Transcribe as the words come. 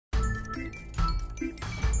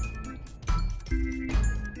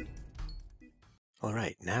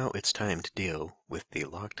Alright, now it's time to deal with the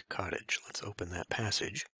locked cottage. Let's open that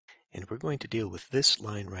passage, and we're going to deal with this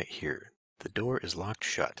line right here. The door is locked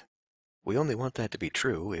shut. We only want that to be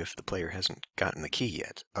true if the player hasn't gotten the key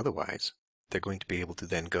yet. Otherwise, they're going to be able to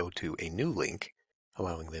then go to a new link,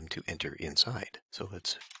 allowing them to enter inside. So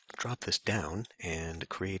let's drop this down and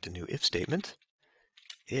create a new if statement.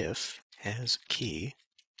 If has key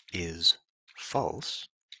is false,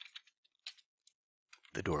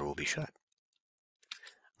 the door will be shut.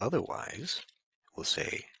 Otherwise, we'll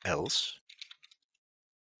say else,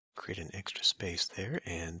 create an extra space there,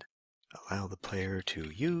 and allow the player to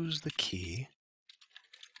use the key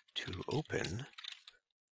to open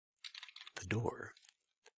the door.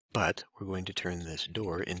 But we're going to turn this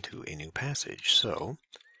door into a new passage, so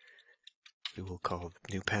we will call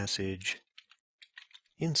the new passage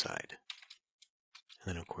inside.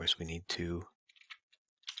 And then, of course, we need to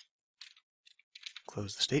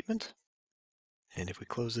close the statement. And if we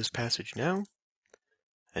close this passage now,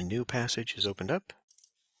 a new passage is opened up,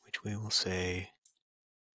 which we will say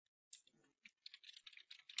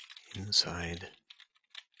inside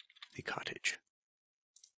the cottage.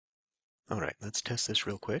 Alright, let's test this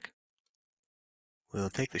real quick. We'll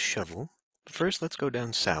take the shovel. First, let's go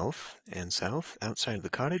down south, and south, outside of the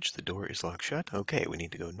cottage, the door is locked shut. Okay, we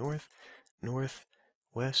need to go north, north,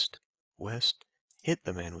 west, west, hit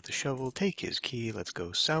the man with the shovel, take his key, let's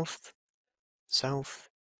go south, south,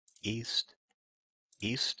 east,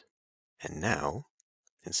 east, and now,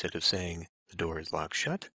 instead of saying the door is locked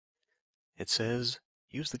shut, it says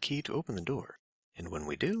use the key to open the door. And when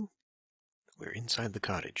we do, we're inside the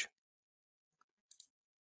cottage.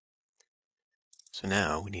 So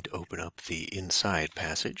now we need to open up the inside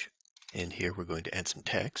passage, and here we're going to add some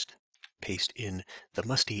text. Paste in, the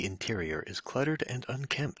musty interior is cluttered and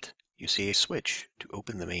unkempt. You see a switch to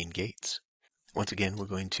open the main gates. Once again, we're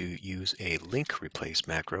going to use a link replace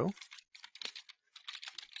macro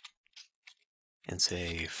and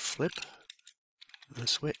say flip the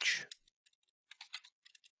switch.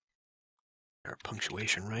 Our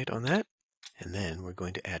punctuation right on that, and then we're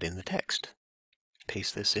going to add in the text.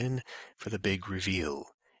 Paste this in for the big reveal.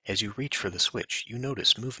 As you reach for the switch, you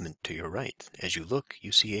notice movement to your right. As you look,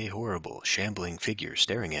 you see a horrible, shambling figure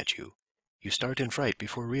staring at you. You start in fright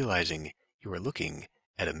before realizing you are looking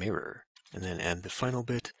at a mirror. And then add the final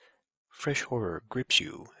bit. Fresh horror grips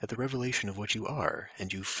you at the revelation of what you are,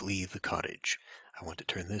 and you flee the cottage. I want to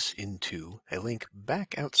turn this into a link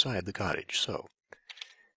back outside the cottage, so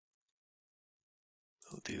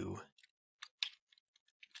we'll do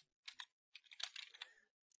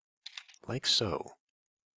like so.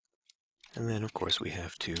 And then, of course, we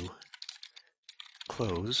have to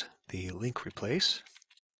close the link replace.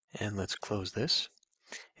 And let's close this.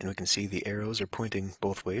 And we can see the arrows are pointing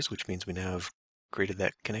both ways, which means we now have created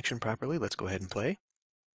that connection properly. Let's go ahead and play.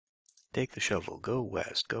 Take the shovel, go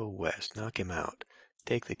west, knock him out.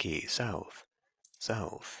 Take the key, south,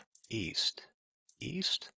 south, east,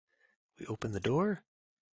 east. We open the door,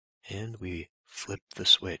 and we flip the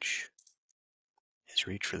switch. As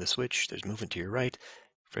you reach for the switch, there's movement to your right.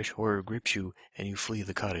 Fresh horror grips you, and you flee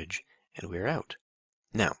the cottage, and we're out.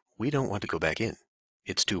 Now, we don't want to go back in.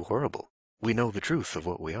 It's too horrible. We know the truth of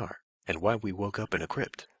what we are, and why we woke up in a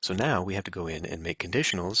crypt. So now we have to go in and make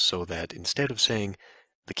conditionals so that instead of saying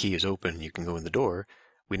the key is open, you can go in the door,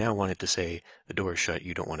 we now want it to say the door is shut,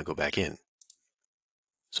 you don't want to go back in.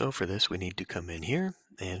 So for this, we need to come in here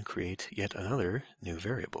and create yet another new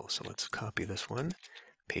variable. So let's copy this one,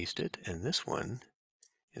 paste it, and this one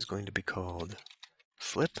is going to be called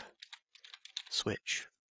flip switch.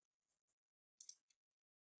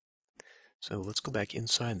 So let's go back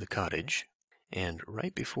inside the cottage, and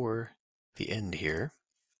right before the end here,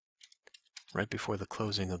 right before the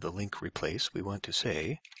closing of the link replace, we want to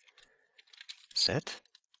say set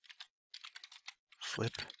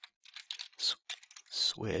flip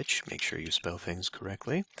switch, make sure you spell things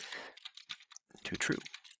correctly, to true.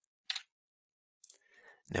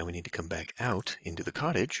 Now we need to come back out into the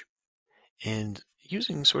cottage, and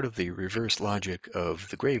using sort of the reverse logic of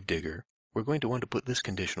the gravedigger, we're going to want to put this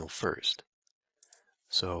conditional first.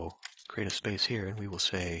 So create a space here, and we will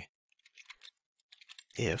say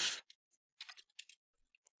if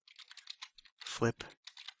flip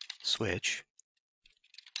switch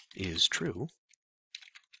is true,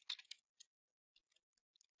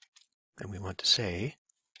 then we want to say,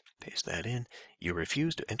 paste that in, you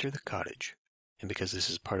refuse to enter the cottage. And because this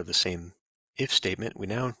is part of the same if statement, we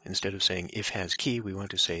now, instead of saying if has key, we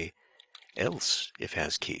want to say else if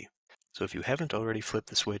has key. So if you haven't already flipped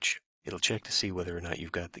the switch, it'll check to see whether or not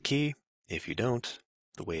you've got the key. If you don't,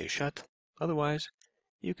 the way is shut. Otherwise,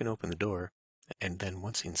 you can open the door And then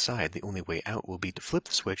once inside, the only way out will be to flip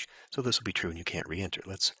the switch, so this will be true and you can't re-enter.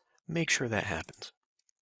 Let's make sure that happens.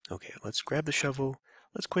 Okay, let's grab the shovel.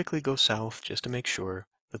 Let's quickly go south just to make sure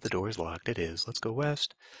that the door is locked. It is. Let's go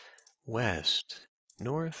west, west,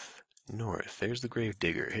 north, north. There's the grave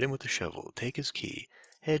digger. Hit him with the shovel. Take his key.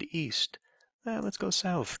 Head east. Let's go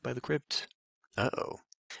south by the crypt. Uh-oh.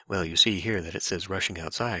 Well, you see here that it says rushing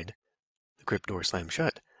outside. The crypt door slammed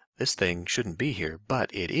shut. This thing shouldn't be here,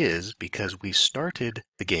 but it is because we started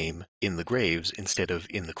the game in the graves instead of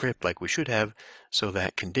in the crypt like we should have, so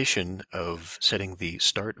that condition of setting the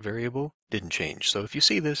start variable didn't change. So if you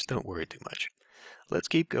see this, don't worry too much. Let's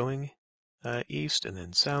keep going east and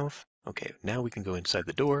then south. Okay, now we can go inside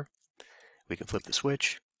the door. We can flip the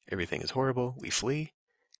switch. Everything is horrible. We flee.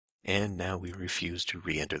 And now we refuse to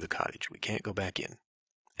re-enter the cottage. We can't go back in.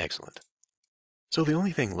 Excellent. So the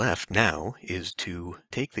only thing left now is to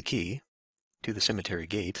take the key to the cemetery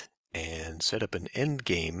gate and set up an end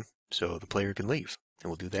game so the player can leave. And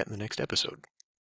we'll do that in the next episode.